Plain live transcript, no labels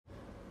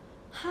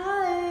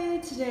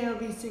today I'll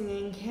be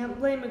singing Can't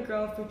Blame a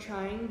Girl for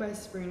Trying by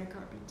Sabrina,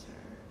 Carpenter.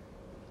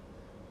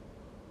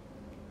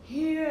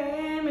 Here I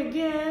am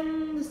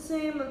again, the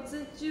same old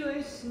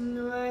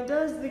situation. Why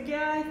does the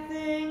guy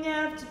thing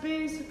have to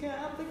be so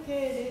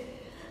complicated?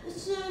 I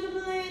should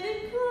have played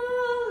it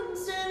cool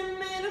instead of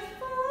made a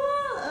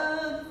fool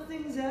of the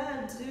things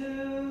I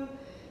do.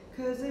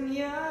 'Cause I'm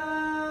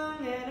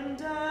young and I'm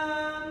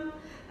dumb,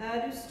 I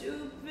do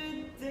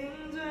stupid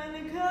things when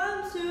it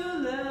comes to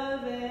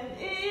love. And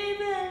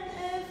even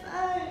if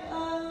I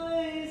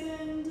always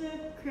end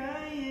up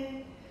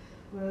crying,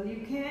 well,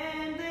 you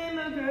can't blame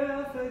a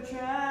girl for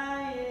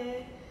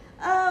trying.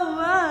 Oh,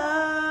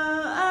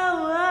 oh, oh,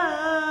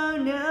 oh,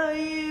 no,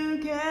 you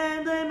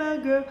can't blame a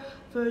girl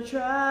for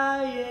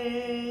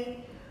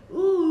trying.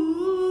 Ooh,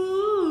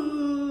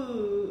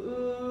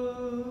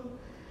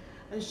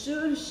 I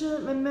should've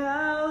shut my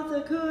mouth,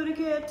 I could've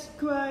kept it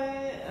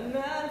quiet. I'm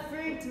not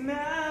freaked him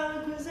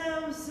out 'cause I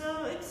was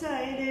so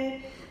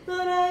excited,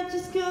 but I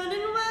just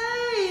couldn't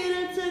wait.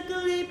 I took a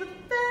leap of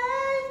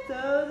faith,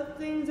 all the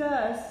things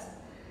I said.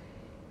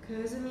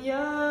 'Cause I'm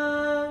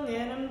young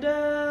and I'm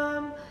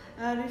dumb,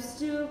 I do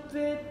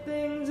stupid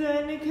things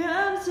when it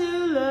comes to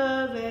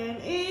love.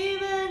 And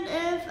even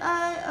if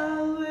I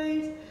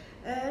always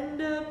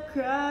end up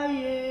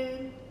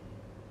crying,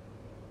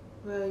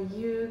 well,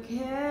 you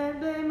can't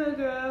blame a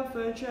girl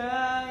for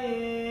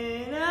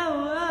trying.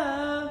 Oh,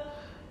 oh,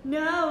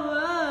 no,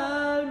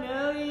 oh,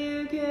 no,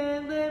 you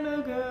can't blame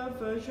a girl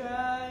for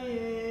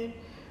trying.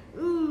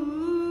 Ooh.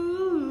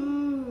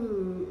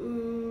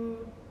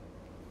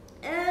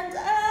 And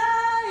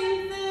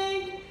I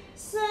think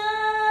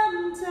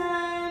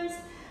sometimes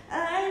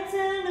I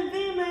tend to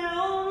be my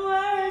own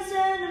worst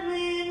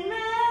enemy. And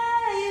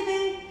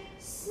maybe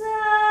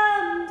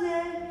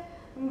someday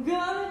I'm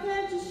gonna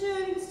catch a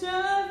shooting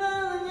star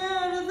falling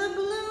out of the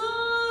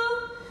blue,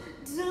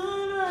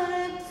 doing what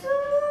I do.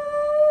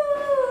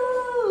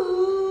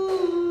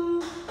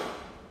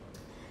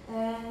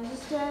 And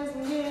just as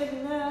I'm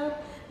giving up,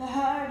 my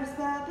heart is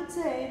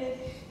palpitated.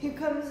 Here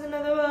comes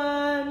another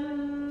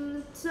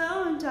one,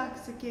 so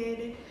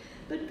intoxicated.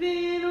 But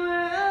being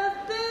where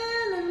I've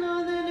been, I know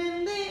that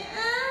in the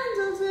end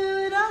I'll do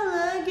it all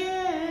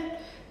again.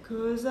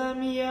 'Cause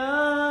I'm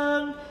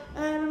young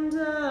and I'm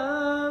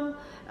dumb,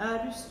 I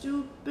do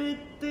stupid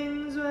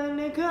things when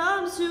it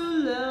comes to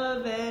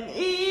love. And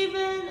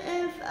even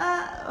if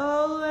I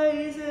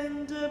always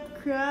end up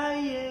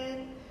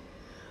crying,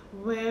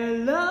 where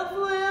love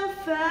will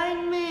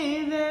find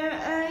me, there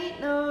ain't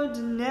no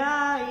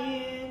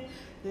denying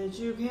that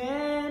you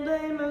can't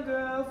blame a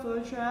girl for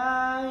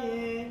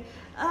trying.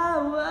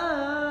 Oh,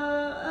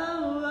 oh,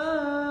 oh,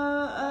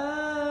 oh,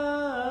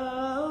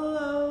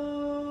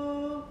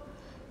 oh.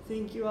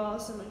 Thank you all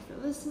so much for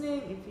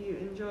listening. If you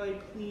enjoyed,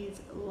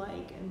 please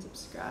like and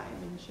subscribe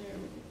and share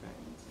with your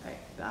friends. All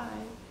right,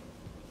 bye.